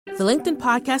The LinkedIn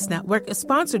Podcast Network is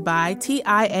sponsored by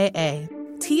TIAA.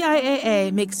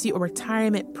 TIAA makes you a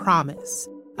retirement promise,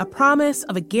 a promise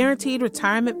of a guaranteed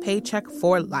retirement paycheck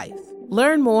for life.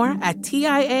 Learn more at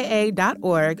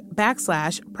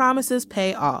TIAA.org/promises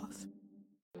pay off.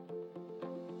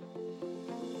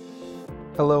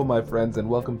 Hello, my friends, and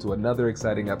welcome to another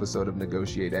exciting episode of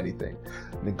Negotiate Anything.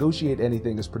 Negotiate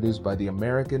Anything is produced by the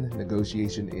American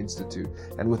Negotiation Institute,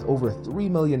 and with over 3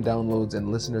 million downloads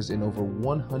and listeners in over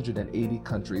 180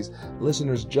 countries,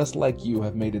 listeners just like you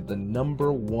have made it the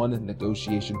 #1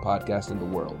 negotiation podcast in the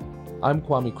world. I'm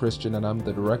Kwame Christian, and I'm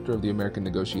the director of the American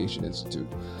Negotiation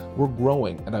Institute. We're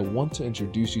growing, and I want to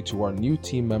introduce you to our new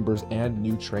team members and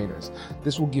new trainers.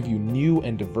 This will give you new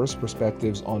and diverse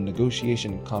perspectives on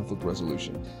negotiation and conflict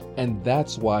resolution. And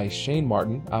that's why Shane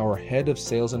Martin, our head of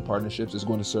sales and partnerships, is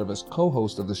going to serve as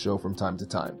co-host of the show from time to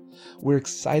time. We're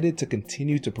excited to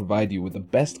continue to provide you with the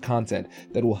best content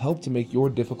that will help to make your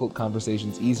difficult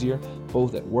conversations easier,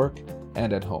 both at work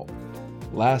and at home.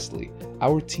 Lastly,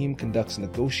 our team conducts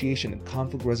negotiation and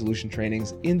conflict resolution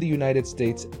trainings in the United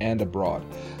States and abroad.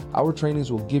 Our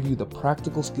trainings will give you the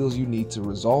practical skills you need to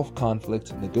resolve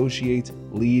conflict, negotiate,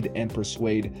 lead, and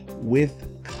persuade with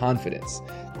confidence.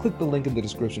 Click the link in the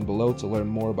description below to learn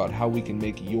more about how we can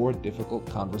make your difficult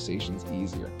conversations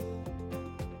easier.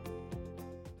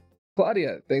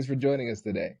 Claudia, thanks for joining us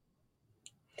today.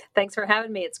 Thanks for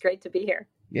having me. It's great to be here.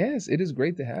 Yes, it is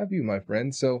great to have you, my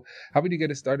friend. So how about you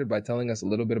get us started by telling us a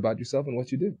little bit about yourself and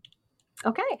what you do?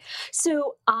 Okay.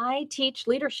 So I teach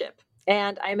leadership,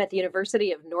 and I'm at the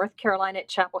University of North Carolina at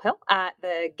Chapel Hill at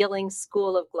the Gillings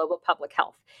School of Global Public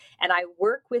Health. And I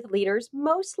work with leaders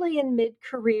mostly in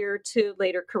mid-career to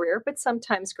later career, but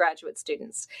sometimes graduate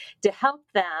students, to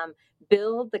help them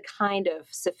build the kind of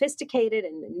sophisticated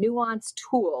and nuanced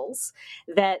tools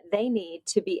that they need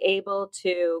to be able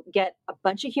to get a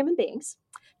bunch of human beings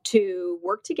to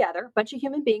work together, a bunch of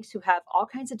human beings who have all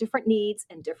kinds of different needs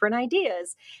and different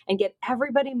ideas, and get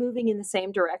everybody moving in the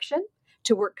same direction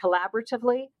to work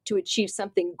collaboratively to achieve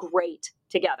something great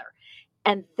together.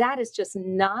 And that is just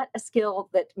not a skill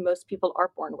that most people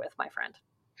are born with, my friend.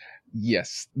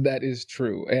 Yes, that is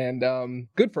true. And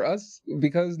good for us,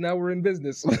 because now we're in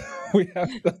business. We have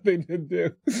something to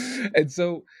do. And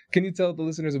so can you tell the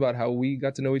listeners about how we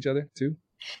got to know each other too?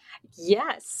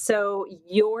 Yes. So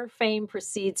your fame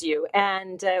precedes you.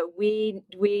 And we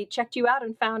checked you out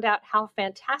and found out how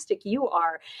fantastic you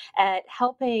are at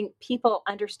helping people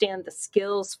understand the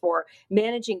skills for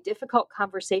managing difficult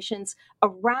conversations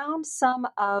around some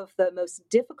of the most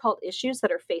difficult issues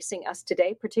that are facing us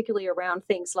today, particularly around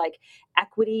things like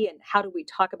equity and how do we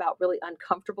talk about really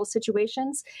uncomfortable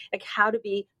situations, like how to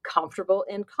be comfortable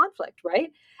in conflict,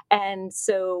 right? And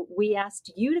so we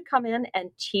asked you to come in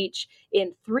and teach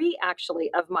in 3 actually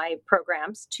of my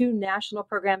programs, 2 national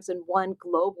programs and 1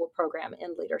 global program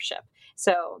in leadership.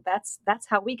 So that's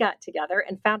how we got together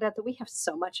and found out that we have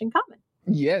so much in common.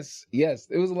 Yes.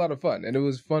 It was a lot of fun. And it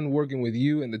was fun working with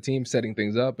you and the team setting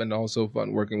things up, and also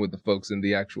fun working with the folks in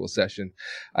the actual session.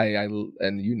 I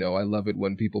love it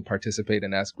when people participate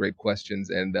and ask great questions.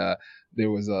 And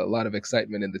there was a lot of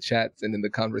excitement in the chats and in the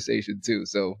conversation too.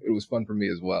 So it was fun for me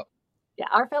as well. Yeah,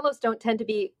 our fellows don't tend to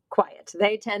be quiet.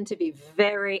 They tend to be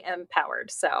very empowered.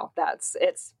 So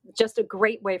it's just a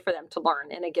great way for them to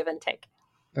learn in a give and take.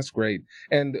 That's great.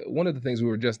 And one of the things we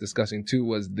were just discussing too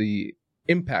was the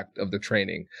impact of the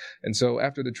training. And so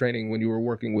after the training, when you were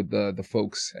working with the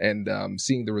folks and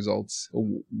seeing the results,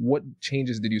 what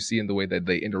changes did you see in the way that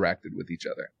they interacted with each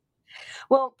other?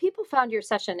 Well, people found your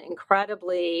session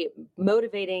incredibly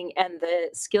motivating, and the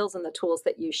skills and the tools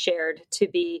that you shared to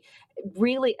be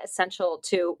really essential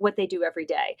to what they do every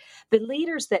day. The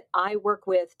leaders that I work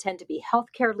with tend to be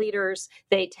healthcare leaders.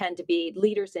 They tend to be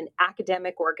leaders in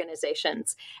academic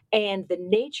organizations. And the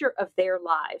nature of their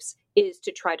lives is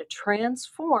to try to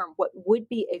transform what would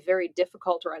be a very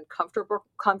difficult or uncomfortable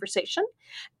conversation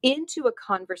into a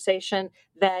conversation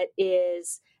that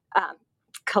is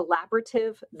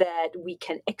collaborative, that we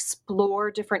can explore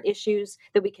different issues,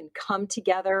 that we can come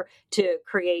together to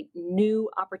create new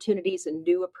opportunities and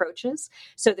new approaches.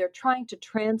 So they're trying to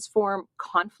transform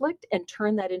conflict and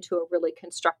turn that into a really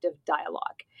constructive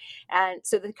dialogue. And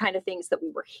so the kind of things that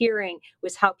we were hearing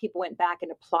was how people went back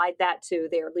and applied that to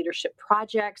their leadership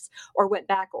projects, or went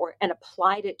back and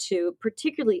applied it to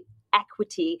particularly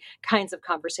equity kinds of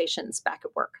conversations back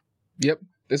at work. Yep,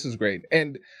 this is great.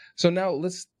 And so now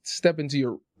let's step into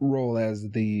your role as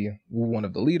one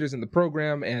of the leaders in the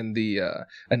program and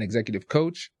an executive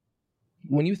coach.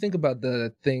 When you think about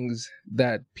the things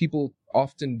that people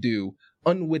often do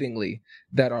unwittingly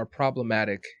that are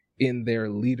problematic in their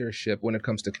leadership when it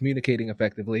comes to communicating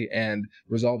effectively and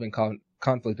resolving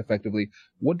conflict effectively,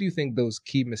 what do you think those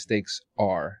key mistakes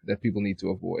are that people need to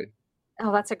avoid?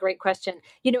 Oh, that's a great question.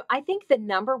 I think the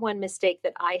number one mistake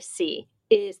that I see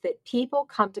is that people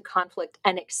come to conflict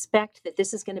and expect that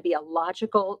this is going to be a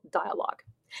logical dialogue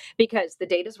because the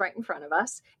data is right in front of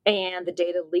us and the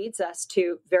data leads us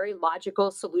to very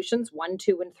logical solutions, 1,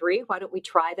 2, and 3. Why don't we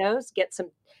try those, get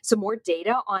some more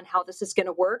data on how this is going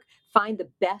to work, find the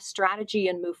best strategy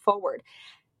and move forward.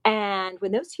 And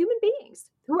when those human beings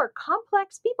who are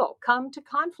complex people come to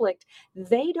conflict,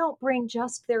 they don't bring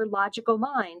just their logical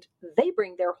mind, they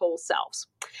bring their whole selves.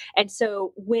 And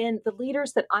so when the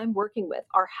leaders that I'm working with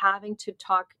are having to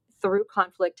talk through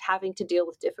conflict, having to deal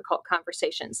with difficult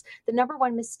conversations, the number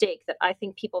one mistake that I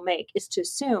think people make is to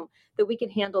assume that we can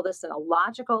handle this in a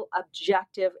logical,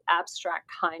 objective, abstract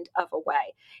kind of a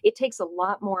way. It takes a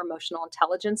lot more emotional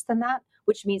intelligence than that,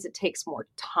 which means it takes more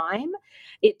time.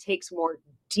 It takes more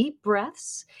deep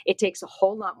breaths. It takes a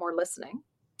whole lot more listening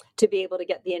to be able to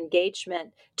get the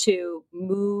engagement to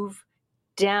move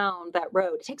down that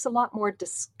road. It takes a lot more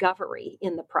discovery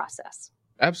in the process.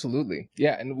 Absolutely.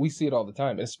 Yeah. And we see it all the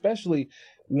time, especially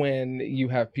when you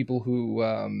have people who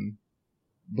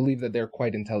believe that they're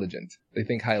quite intelligent. They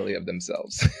think highly of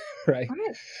themselves, right?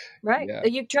 Right. Yeah.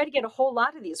 You try to get a whole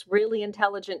lot of these really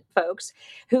intelligent folks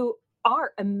who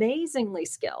are amazingly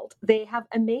skilled. They have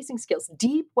amazing skills,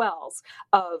 deep wells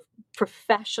of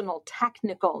professional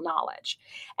technical knowledge.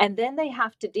 And then they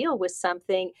have to deal with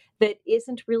something that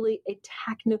isn't really a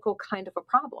technical kind of a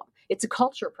problem. It's a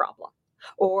culture problem,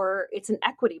 or it's an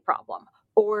equity problem,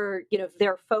 or,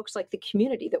 there are folks like the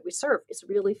community that we serve is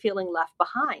really feeling left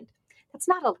behind. That's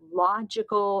not a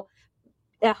logical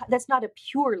that's not a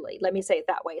purely, let me say it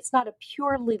that way, it's not a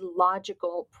purely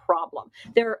logical problem.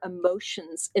 There are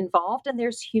emotions involved and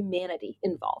there's humanity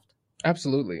involved.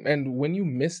 Absolutely. And when you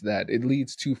miss that, it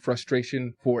leads to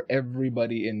frustration for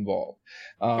everybody involved.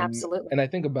 Absolutely. And I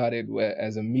think about it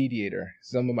as a mediator.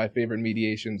 Some of my favorite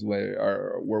mediations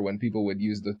were when people would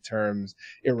use the terms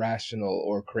irrational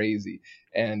or crazy.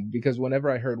 And because whenever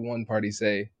I heard one party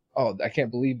say, oh, I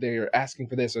can't believe they're asking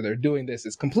for this or they're doing this,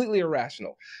 it's completely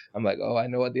irrational, I'm like, oh, I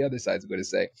know what the other side's going to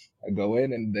say. I go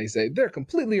in and they say, they're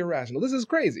completely irrational. This is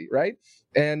crazy, right?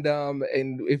 And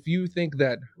if you think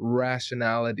that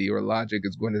rationality or logic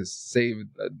is going to save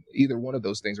either one of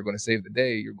those things are going to save the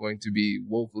day, you're going to be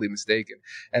woefully mistaken.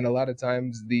 And a lot of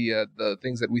times the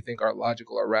things that we think are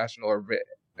logical or rational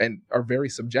are very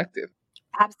subjective.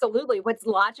 Absolutely. What's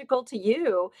logical to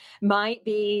you might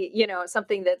be,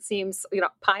 something that seems,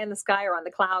 pie in the sky or on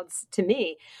the clouds to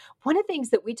me. One of the things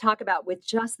that we talk about with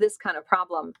just this kind of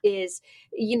problem is,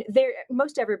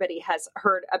 most everybody has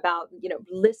heard about,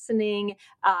 listening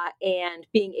and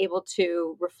being able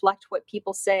to reflect what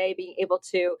people say, being able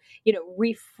to,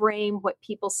 reframe what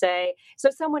people say. So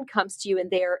someone comes to you and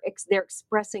they're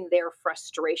expressing their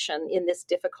frustration in this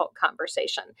difficult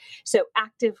conversation. So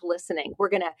active listening, we're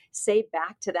going to say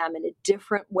back to them in a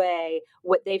different way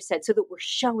what they've said so that we're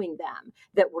showing them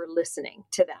that we're listening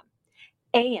to them.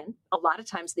 And a lot of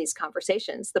times in these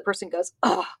conversations, the person goes,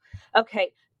 oh,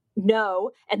 okay,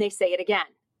 no. And they say it again.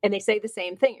 And they say the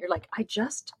same thing. You're like, I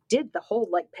just did the whole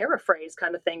paraphrase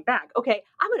kind of thing back. Okay,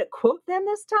 I'm going to quote them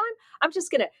this time. I'm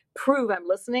just going to prove I'm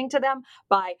listening to them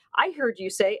by, I heard you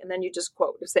say, and then you just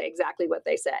say exactly what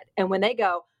they said. And when they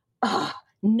go, oh,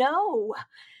 no,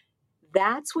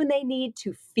 that's when they need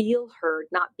to feel heard,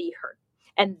 not be heard.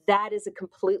 And that is a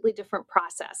completely different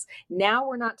process. Now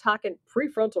we're not talking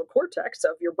prefrontal cortex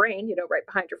of your brain, right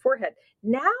behind your forehead.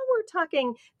 Now we're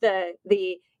talking the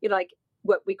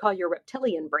what we call your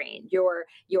reptilian brain, your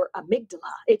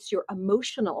amygdala. It's your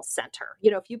emotional center.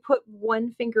 If you put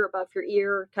one finger above your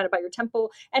ear, kind of by your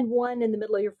temple, and one in the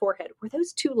middle of your forehead, where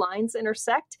those two lines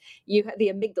intersect, the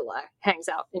amygdala hangs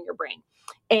out in your brain.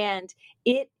 And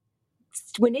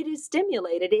when it is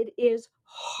stimulated, it is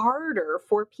harder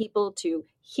for people to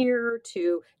hear,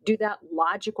 to do that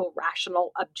logical,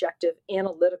 rational, objective,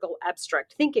 analytical,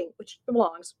 abstract thinking, which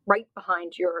belongs right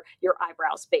behind your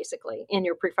eyebrows, basically, in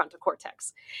your prefrontal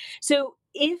cortex. So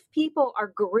if people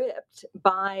are gripped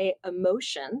by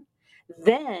emotion,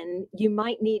 then you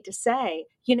might need to say,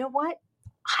 you know what?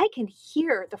 I can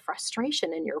hear the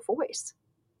frustration in your voice.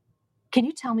 Can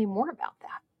you tell me more about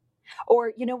that?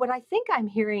 Or, what I think I'm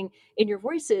hearing in your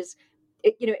voice is,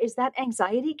 is that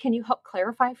anxiety? Can you help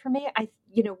clarify for me?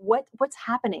 What's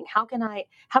happening? How can I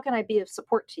be of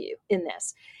support to you in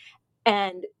this?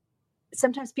 And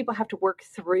sometimes people have to work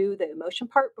through the emotion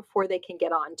part before they can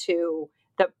get on to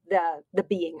the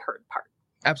being heard part.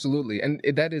 Absolutely. And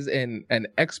that is an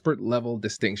expert level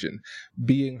distinction,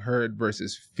 being heard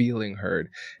versus feeling heard.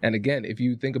 And again, if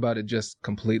you think about it just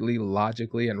completely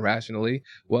logically and rationally,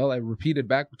 well, I repeated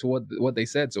back to what they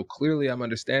said. So clearly I'm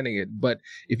understanding it. But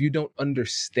if you don't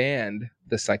understand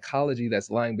the psychology that's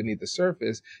lying beneath the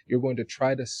surface, you're going to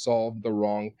try to solve the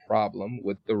wrong problem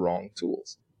with the wrong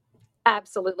tools.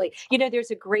 Absolutely.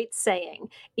 There's a great saying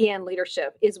in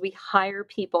leadership is we hire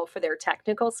people for their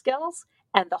technical skills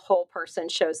and the whole person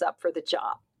shows up for the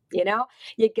job.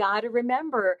 You got to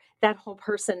remember that whole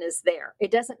person is there.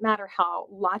 It doesn't matter how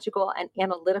logical and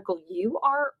analytical you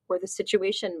are or the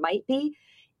situation might be.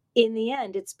 In the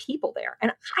end, it's people there.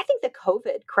 And I think the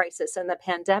COVID crisis and the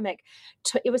pandemic,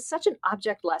 it was such an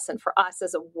object lesson for us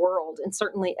as a world and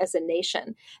certainly as a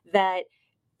nation that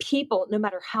people, no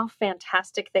matter how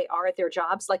fantastic they are at their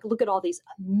jobs, like look at all these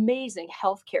amazing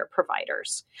healthcare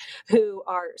providers who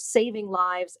are saving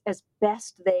lives as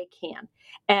best they can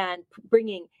and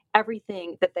bringing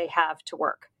everything that they have to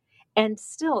work. And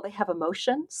still, they have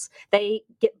emotions. They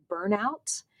get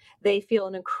burnout. They feel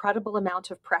an incredible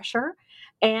amount of pressure,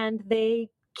 and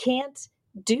they can't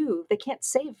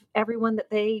save everyone that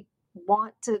they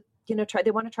want to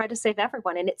they want to try to save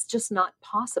everyone, and it's just not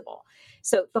possible.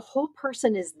 So the whole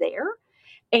person is there,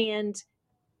 and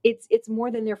it's more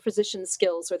than their physician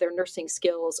skills or their nursing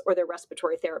skills or their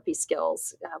respiratory therapy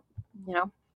skills.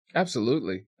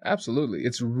 Absolutely. Absolutely.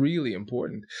 It's really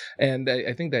important. And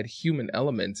I think that human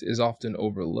element is often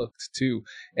overlooked too.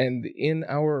 And in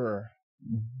our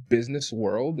business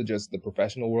world, just the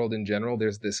professional world in general,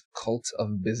 there's this cult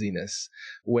of busyness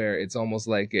where it's almost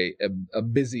like a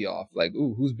busy off, like,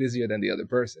 ooh, who's busier than the other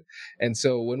person? And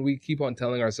so when we keep on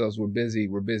telling ourselves we're busy,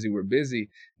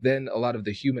 then a lot of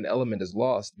the human element is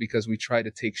lost because we try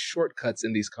to take shortcuts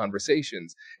in these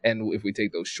conversations. And if we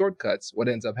take those shortcuts, what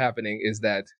ends up happening is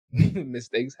that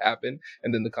mistakes happen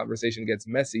and then the conversation gets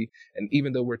messy. And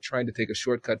even though we're trying to take a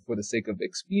shortcut for the sake of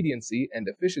expediency and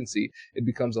efficiency, it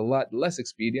becomes a lot less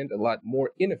expedient, a lot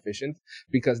more inefficient,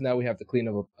 because now we have to clean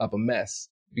up a mess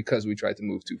because we tried to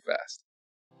move too fast.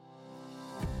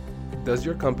 Does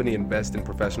your company invest in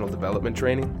professional development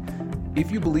training? If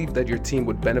you believe that your team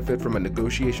would benefit from a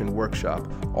negotiation workshop,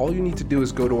 all you need to do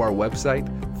is go to our website,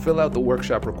 fill out the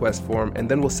workshop request form, and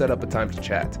then we'll set up a time to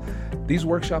chat. These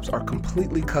workshops are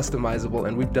completely customizable,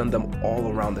 and we've done them all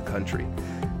around the country.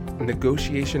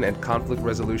 Negotiation and conflict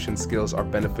resolution skills are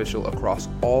beneficial across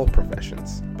all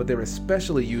professions, but they're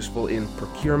especially useful in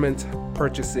procurement,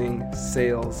 purchasing,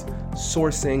 sales,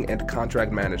 sourcing, and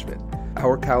contract management.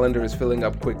 Our calendar is filling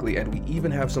up quickly, and we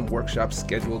even have some workshops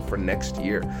scheduled for next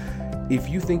year. If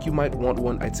you think you might want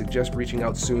one, I'd suggest reaching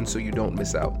out soon so you don't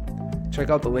miss out. Check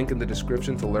out the link in the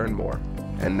description to learn more.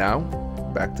 And now,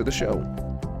 back to the show.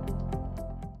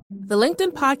 The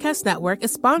LinkedIn Podcast Network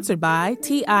is sponsored by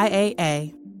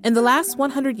TIAA. In the last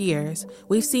 100 years,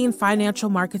 we've seen financial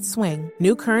markets swing,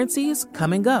 new currencies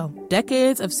come and go,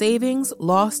 decades of savings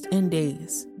lost in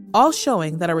days, all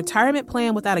showing that a retirement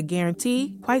plan without a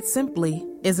guarantee, quite simply,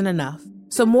 isn't enough.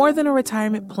 So more than a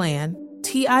retirement plan,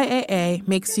 TIAA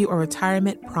makes you a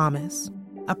retirement promise.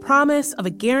 A promise of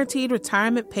a guaranteed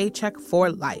retirement paycheck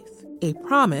for life. A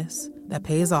promise that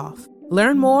pays off.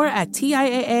 Learn more at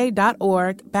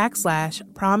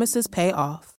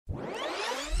TIAA.org/promisespayoff.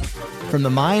 From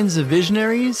the minds of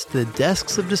visionaries to the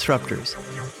desks of disruptors,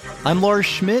 I'm Lars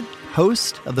Schmidt,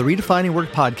 host of the Redefining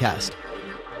Work podcast.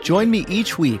 Join me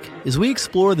each week as we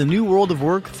explore the new world of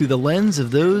work through the lens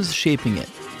of those shaping it.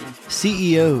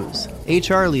 CEOs,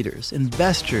 HR leaders,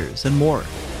 investors, and more.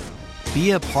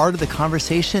 Be a part of the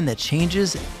conversation that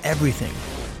changes everything.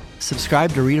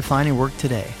 Subscribe to Redefining Work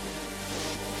today.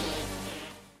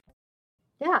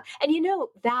 Yeah. And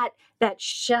that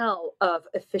shell of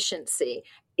efficiency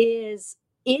is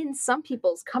in some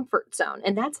people's comfort zone,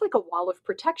 and that's like a wall of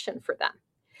protection for them.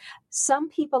 Some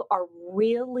people are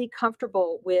really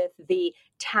comfortable with the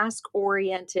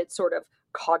task-oriented sort of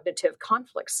cognitive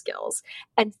conflict skills.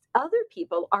 And other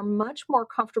people are much more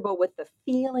comfortable with the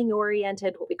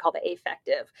feeling-oriented, what we call the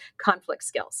affective conflict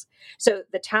skills. So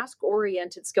the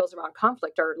task-oriented skills around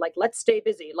conflict are like, let's stay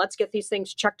busy, let's get these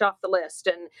things checked off the list,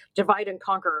 and divide and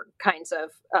conquer kinds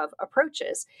of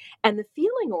approaches. And the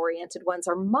feeling-oriented ones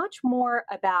are much more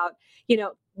about,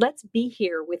 let's be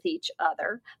here with each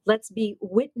other. Let's be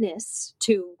witness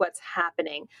to what's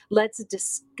happening. Let's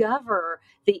discover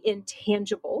the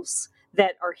intangibles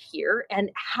that are here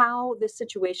and how this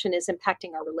situation is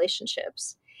impacting our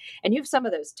relationships. And you have some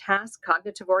of those task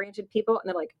cognitive oriented people, and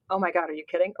they're like, oh my God, are you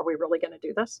kidding? Are we really going to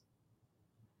do this?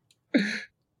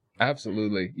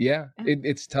 Absolutely. Yeah.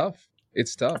 It's tough.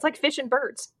 It's tough. It's like fish and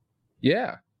birds.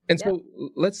 Yeah. And so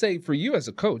let's say for you as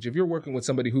a coach, if you're working with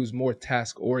somebody who's more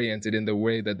task oriented in the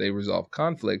way that they resolve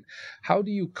conflict, how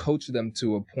do you coach them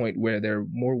to a point where they're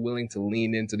more willing to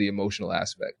lean into the emotional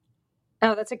aspect?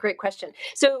 Oh, that's a great question.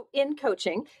 So in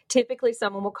coaching, typically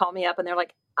someone will call me up and they're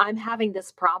like, I'm having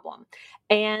this problem.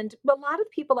 And a lot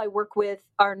of people I work with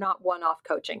are not one-off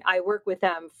coaching. I work with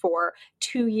them for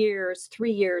 2 years,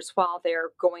 3 years while they're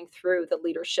going through the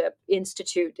Leadership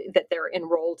Institute that they're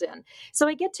enrolled in. So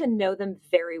I get to know them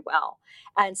very well.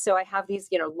 And so I have these,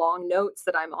 long notes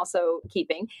that I'm also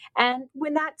keeping. And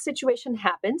when that situation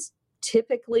happens,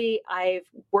 typically I've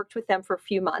worked with them for a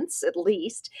few months at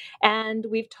least, and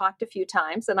we've talked a few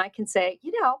times, and I can say,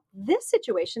 this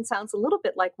situation sounds a little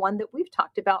bit like one that we've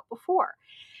talked about before.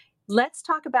 Let's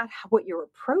talk about what your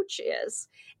approach is.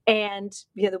 And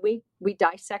we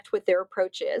dissect what their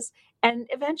approach is. And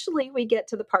eventually we get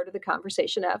to the part of the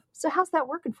conversation of, so how's that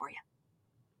working for you?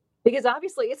 Because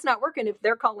obviously it's not working if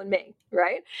they're calling me,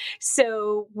 right?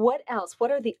 So what else? What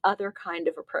are the other kind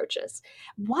of approaches?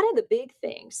 One of the big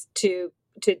things to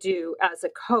do as a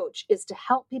coach is to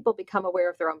help people become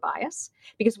aware of their own bias,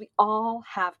 because we all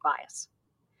have bias.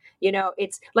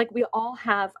 It's like we all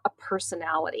have a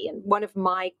personality. And one of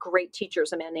my great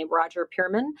teachers, a man named Roger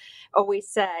Pierman, always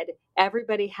said,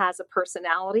 everybody has a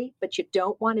personality, but you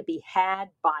don't want to be had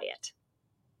by it.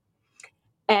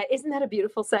 Isn't that a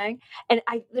beautiful saying? And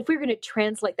if we're going to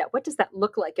translate that, what does that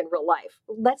look like in real life?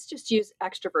 Let's just use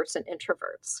extroverts and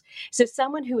introverts. So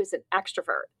someone who is an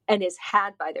extrovert and is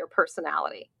had by their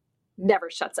personality never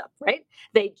shuts up, right?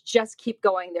 They just keep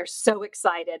going. They're so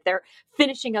excited. They're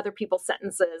finishing other people's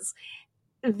sentences.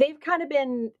 They've kind of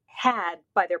been had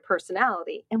by their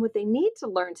personality. And what they need to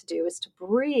learn to do is to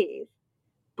breathe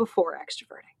before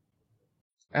extroverting.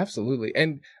 Absolutely.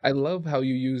 And I love how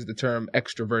you use the term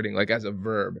extroverting, like as a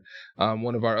verb.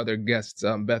 One of our other guests,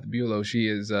 Beth Bulow, she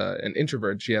is an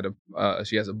introvert. She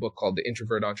has a book called The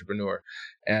Introvert Entrepreneur.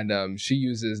 And she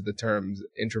uses the terms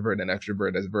introvert and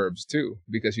extrovert as verbs too,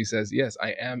 because she says, yes,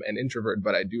 I am an introvert,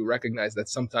 but I do recognize that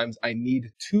sometimes I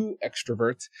need to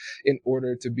extrovert in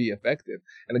order to be effective.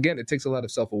 And again, it takes a lot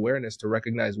of self-awareness to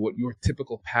recognize what your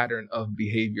typical pattern of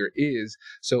behavior is.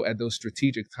 So at those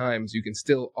strategic times, you can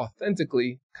still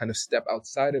authentically kind of step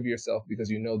outside of yourself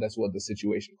because you know that's what the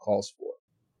situation calls for.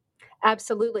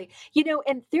 Absolutely.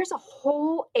 And there's a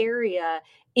whole area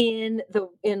in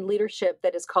leadership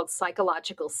that is called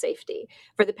psychological safety.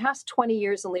 For the past 20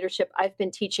 years in leadership, I've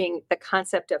been teaching the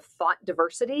concept of thought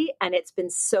diversity, and it's been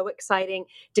so exciting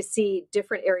to see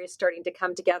different areas starting to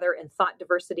come together and thought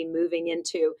diversity moving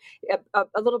into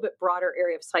a little bit broader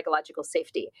area of psychological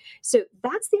safety. So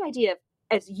that's the idea of,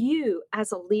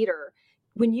 as a leader,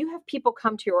 when you have people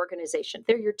come to your organization,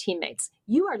 they're your teammates,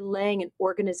 you are laying an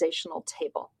organizational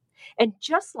table. And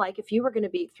just like if you were going to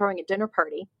be throwing a dinner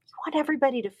party, you want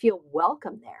everybody to feel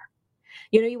welcome there.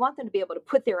 You want them to be able to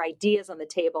put their ideas on the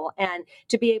table and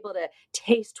to be able to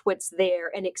taste what's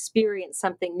there and experience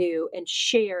something new and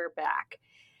share back.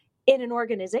 In an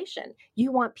organization,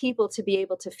 you want people to be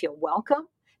able to feel welcome,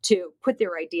 to put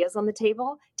their ideas on the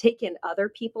table, take in other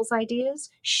people's ideas,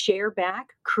 share back,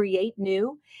 create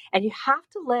new. And you have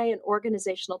to lay an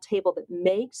organizational table that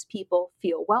makes people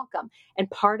feel welcome.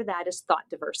 And part of that is thought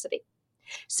diversity.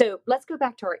 So let's go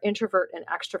back to our introvert and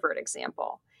extrovert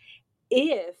example.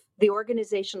 If the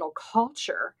organizational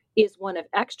culture is one of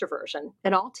extroversion,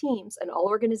 and all teams and all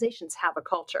organizations have a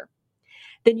culture,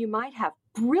 then you might have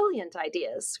brilliant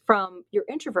ideas from your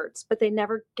introverts, but they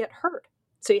never get heard.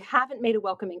 So you haven't made a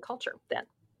welcoming culture then.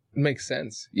 Makes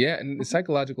sense. Yeah. And the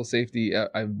psychological safety,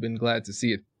 I've been glad to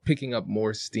see it picking up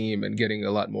more steam and getting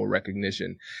a lot more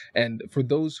recognition. And for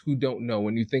those who don't know,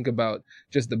 when you think about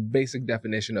just the basic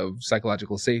definition of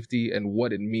psychological safety and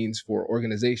what it means for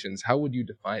organizations, how would you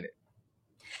define it?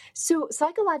 So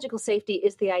psychological safety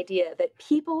is the idea that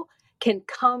people can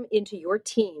come into your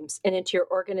teams and into your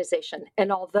organization.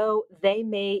 And although they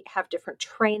may have different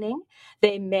training,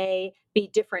 they may be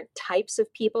different types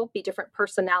of people, be different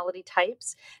personality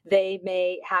types, they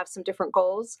may have some different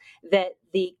goals, that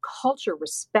the culture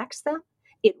respects them,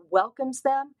 it welcomes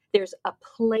them, there's a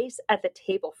place at the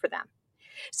table for them.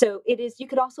 So you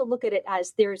could also look at it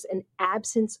as there's an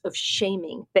absence of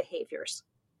shaming behaviors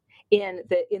in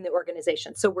the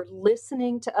organization. So we're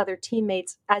listening to other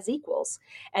teammates as equals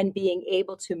and being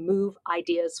able to move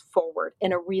ideas forward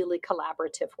in a really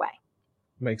collaborative way.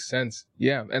 Makes sense.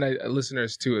 Yeah. And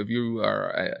listeners too, if you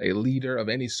are a leader of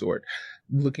any sort,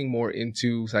 looking more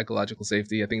into psychological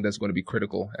safety, I think that's going to be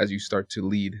critical as you start to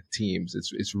lead teams.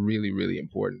 It's really, really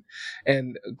important.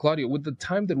 And Claudia, with the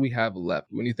time that we have left,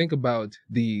 when you think about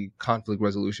the conflict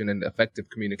resolution and effective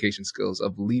communication skills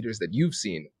of leaders that you've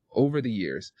seen over the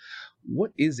years,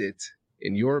 what is it,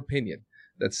 in your opinion,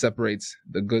 that separates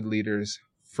the good leaders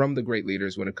from the great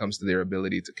leaders when it comes to their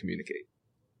ability to communicate?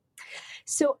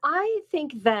 So I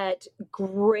think that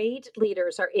great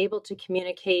leaders are able to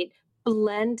communicate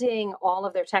blending all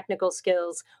of their technical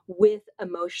skills with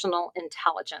emotional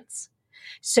intelligence.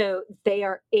 So they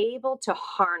are able to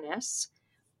harness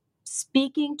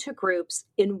speaking to groups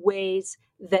in ways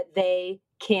that they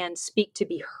can speak to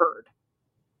be heard.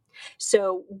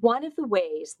 So one of the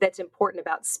ways that's important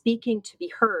about speaking to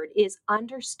be heard is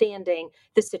understanding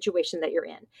the situation that you're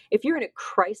in. If you're in a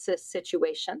crisis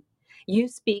situation, you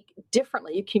speak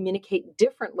differently, you communicate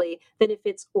differently than if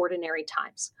it's ordinary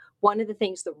times. One of the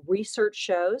things the research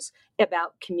shows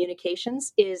about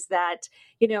communications is that,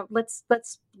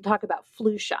 let's talk about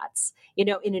flu shots. In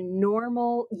a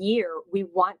normal year, we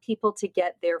want people to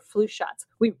get their flu shots.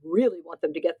 We really want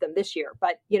them to get them this year.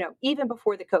 But, even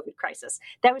before the COVID crisis,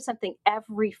 that was something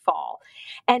every fall.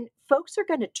 And folks are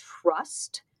going to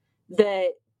trust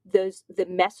the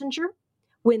messenger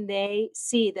when they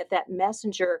see that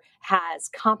messenger has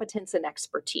competence and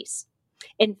expertise.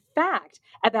 In fact,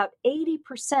 about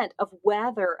 80% of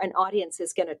whether an audience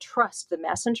is going to trust the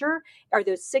messenger are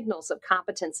those signals of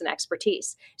competence and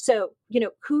expertise. So,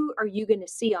 who are you going to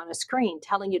see on a screen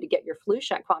telling you to get your flu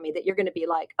shot, Kwame, that you're going to be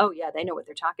like, oh yeah, they know what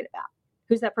they're talking about?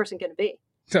 Who's that person going to be?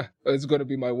 It's going to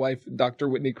be my wife, Dr.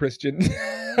 Whitney Christian.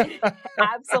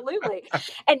 Absolutely.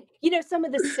 And, some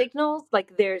of the signals,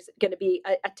 like there's going to be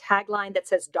a tagline that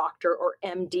says doctor or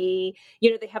MD.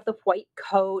 They have the white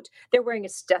coat. They're wearing a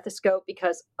stethoscope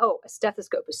because, a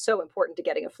stethoscope is so important to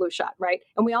getting a flu shot, right?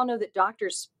 And we all know that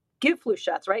doctors give flu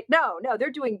shots, right? No,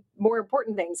 they're doing more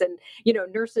important things. And,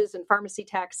 nurses and pharmacy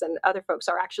techs and other folks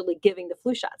are actually giving the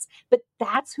flu shots. But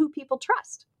that's who people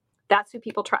trust. That's who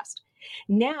people trust.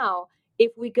 Now,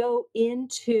 if we go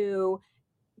into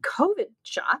COVID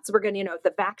shots, we're going to,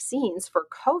 the vaccines for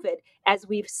COVID, as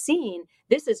we've seen,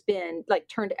 this has been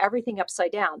turned everything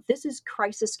upside down. This is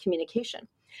crisis communication.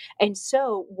 And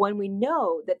so when we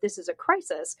know that this is a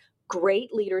crisis,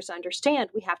 great leaders understand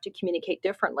we have to communicate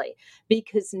differently,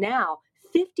 because now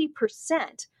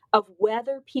 50% of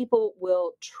whether people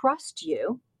will trust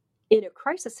you in a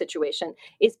crisis situation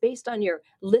is based on your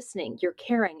listening, your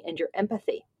caring, and your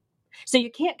empathy. So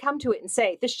you can't come to it and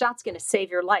say, this shot's going to save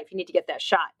your life. You need to get that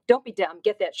shot. Don't be dumb.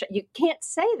 Get that shot. You can't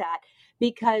say that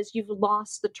because you've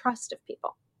lost the trust of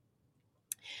people.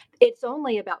 It's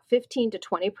only about 15 to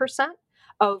 20%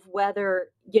 of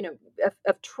whether,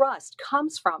 of trust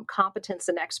comes from competence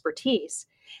and expertise.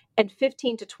 And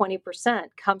 15 to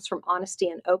 20% comes from honesty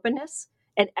and openness.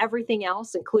 And everything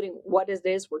else, including what it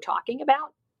is we're talking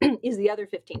about, is the other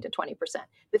 15 to 20%.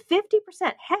 But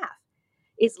 50%, half,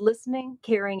 is listening,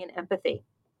 caring, and empathy.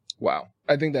 Wow.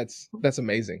 I think that's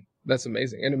amazing. That's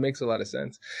amazing. And it makes a lot of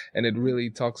sense. And it really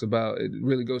goes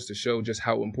to show just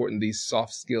how important these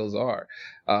soft skills are.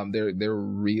 They're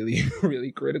really,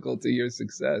 really critical to your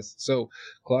success. So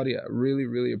Claudia, really,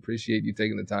 really appreciate you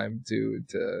taking the time to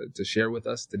share with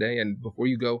us today. And before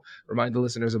you go, remind the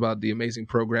listeners about the amazing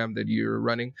program that you're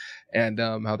running and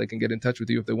how they can get in touch with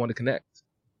you if they want to connect.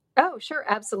 Oh, sure.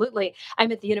 Absolutely.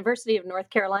 I'm at the University of North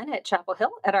Carolina at Chapel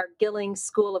Hill at our Gillings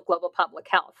School of Global Public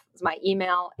Health. My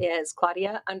email is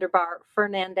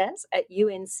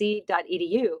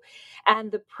claudia_fernandez@unc.edu.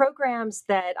 And the programs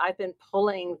that I've been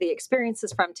pulling the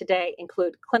experiences from today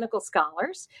include Clinical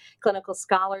Scholars. Clinical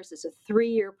Scholars is a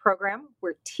 3-year program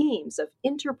where teams of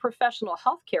interprofessional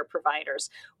healthcare providers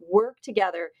work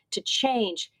together to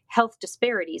change health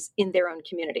disparities in their own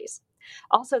communities.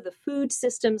 Also, the Food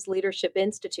Systems Leadership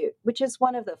Institute, which is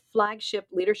one of the flagship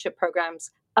leadership programs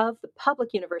of the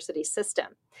public university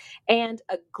system, and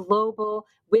a global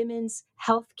women's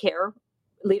healthcare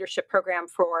leadership program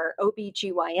for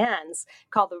OBGYNs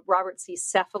called the Robert C.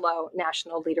 Cephalo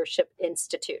National Leadership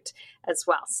Institute as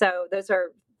well. So those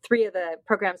are 3 of the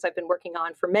programs I've been working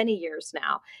on for many years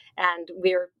now. And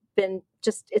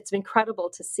it's been incredible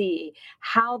to see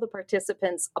how the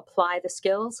participants apply the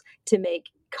skills to make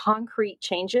concrete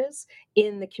changes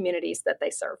in the communities that they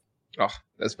serve. Oh,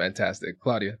 that's fantastic.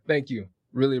 Claudia, thank you.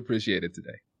 Really appreciate it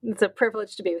today. It's a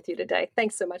privilege to be with you today.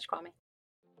 Thanks so much, Kwame.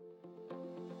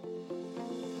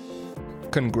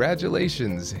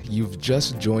 Congratulations! You've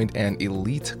just joined an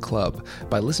elite club.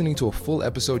 By listening to a full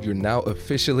episode, you're now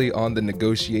officially on the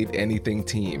Negotiate Anything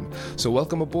team. So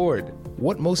welcome aboard.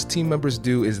 What most team members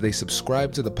do is they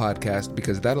subscribe to the podcast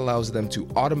because that allows them to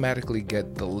automatically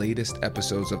get the latest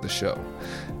episodes of the show.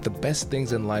 The best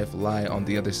things in life lie on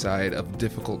the other side of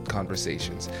difficult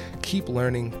conversations. Keep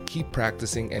learning, keep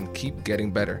practicing, and keep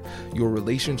getting better. Your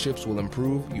relationships will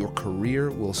improve, your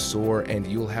career will soar, and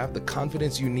you'll have the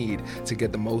confidence you need to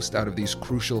get the most out of these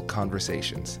crucial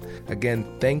conversations.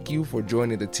 Again, thank you for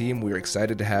joining the team. We're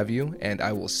excited to have you, and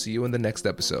I will see you in the next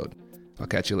episode. I'll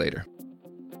catch you later.